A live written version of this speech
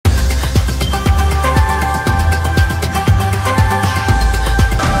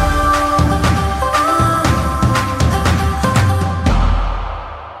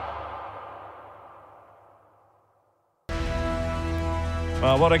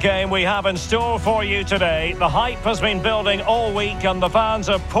Well, what a game we have in store for you today. The hype has been building all week and the fans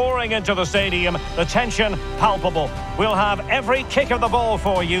are pouring into the stadium. The tension palpable. We'll have every kick of the ball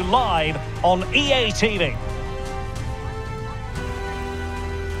for you live on EA TV.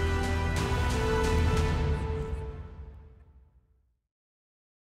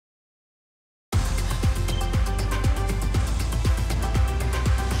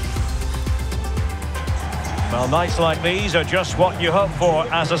 Well, nights like these are just what you hope for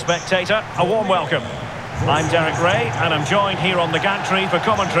as a spectator. A warm welcome. I'm Derek Ray, and I'm joined here on the gantry for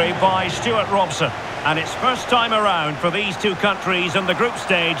commentary by Stuart Robson. And it's first time around for these two countries in the group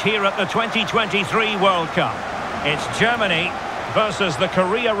stage here at the 2023 World Cup. It's Germany versus the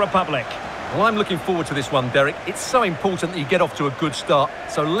Korea Republic. Well, I'm looking forward to this one, Derek. It's so important that you get off to a good start.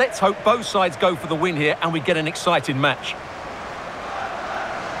 So let's hope both sides go for the win here and we get an exciting match.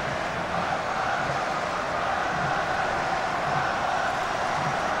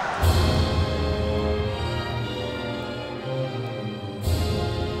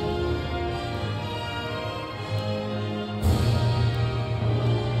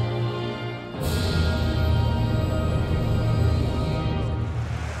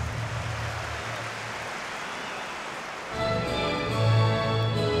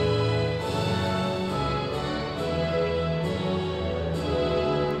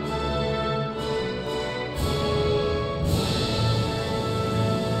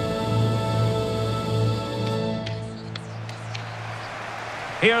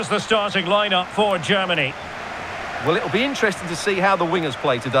 Here's the starting lineup for Germany. Well, it'll be interesting to see how the wingers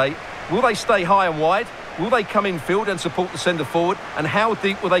play today. Will they stay high and wide? Will they come in field and support the centre forward? And how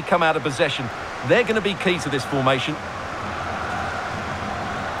deep will they come out of possession? They're going to be key to this formation.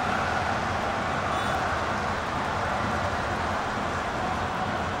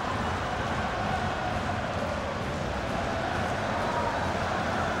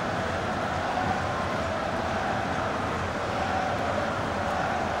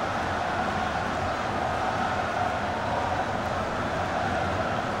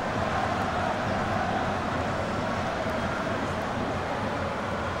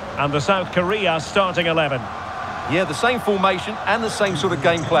 And the South Korea starting 11. Yeah, the same formation and the same sort of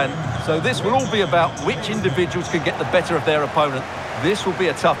game plan. So this will all be about which individuals can get the better of their opponent. This will be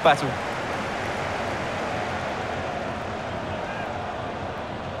a tough battle.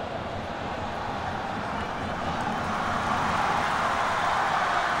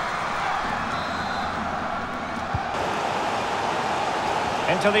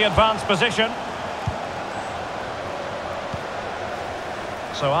 Into the advanced position.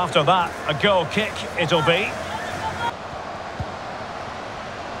 So after that, a goal kick it'll be.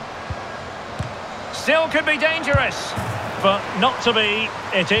 Still could be dangerous, but not to be.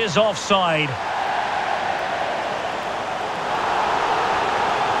 It is offside.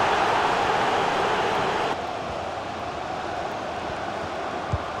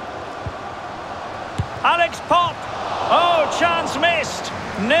 Alex Pop. Oh, chance missed.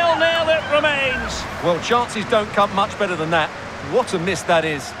 0-0 it remains. Well, chances don't come much better than that. What a miss that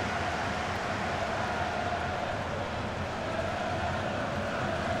is.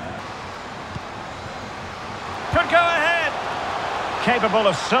 Could go ahead. Capable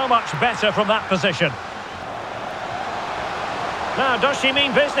of so much better from that position. Now, does she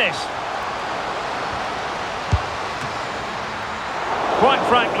mean business? Quite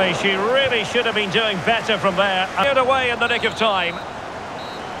frankly, she really should have been doing better from there. Cleared away in the nick of time.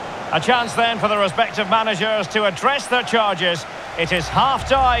 A chance then for the respective managers to address their charges. It is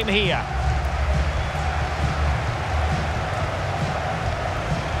half-time here.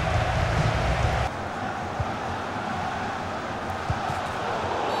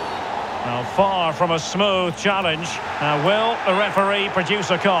 Now, far from a smooth challenge. Now, will the referee produce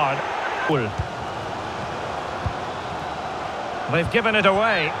a card? They've given it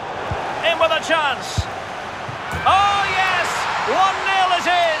away. In with a chance. Oh, yes! 1-0 it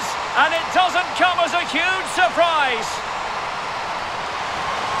is! And it doesn't come as a huge surprise.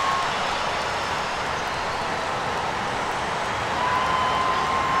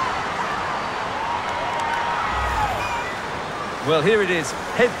 Well, here it is.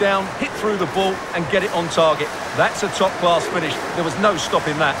 Head down, hit through the ball and get it on target. That's a top-class finish. There was no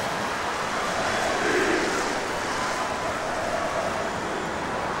stopping that.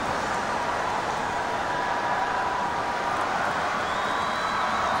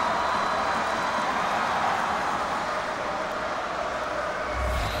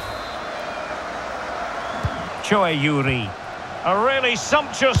 Choi Yuri. A really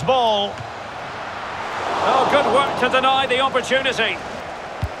sumptuous ball. Oh, good work to deny the opportunity.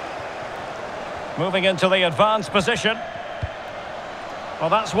 Moving into the advanced position. Well,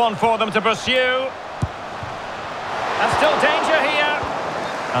 that's one for them to pursue. And still danger here.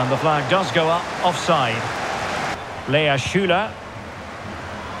 And the flag does go up, offside. Lea Schuler.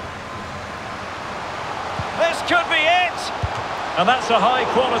 This could be it. And that's a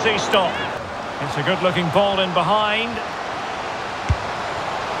high-quality stop. It's a good-looking ball in behind.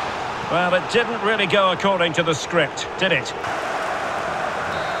 Well, it didn't really go according to the script, did it?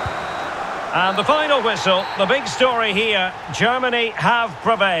 And the final whistle, the big story here, Germany have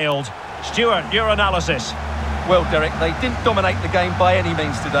prevailed. Stuart, your analysis. Well, Derek, they didn't dominate the game by any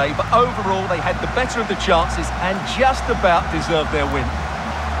means today, but overall they had the better of the chances and just about deserved their win.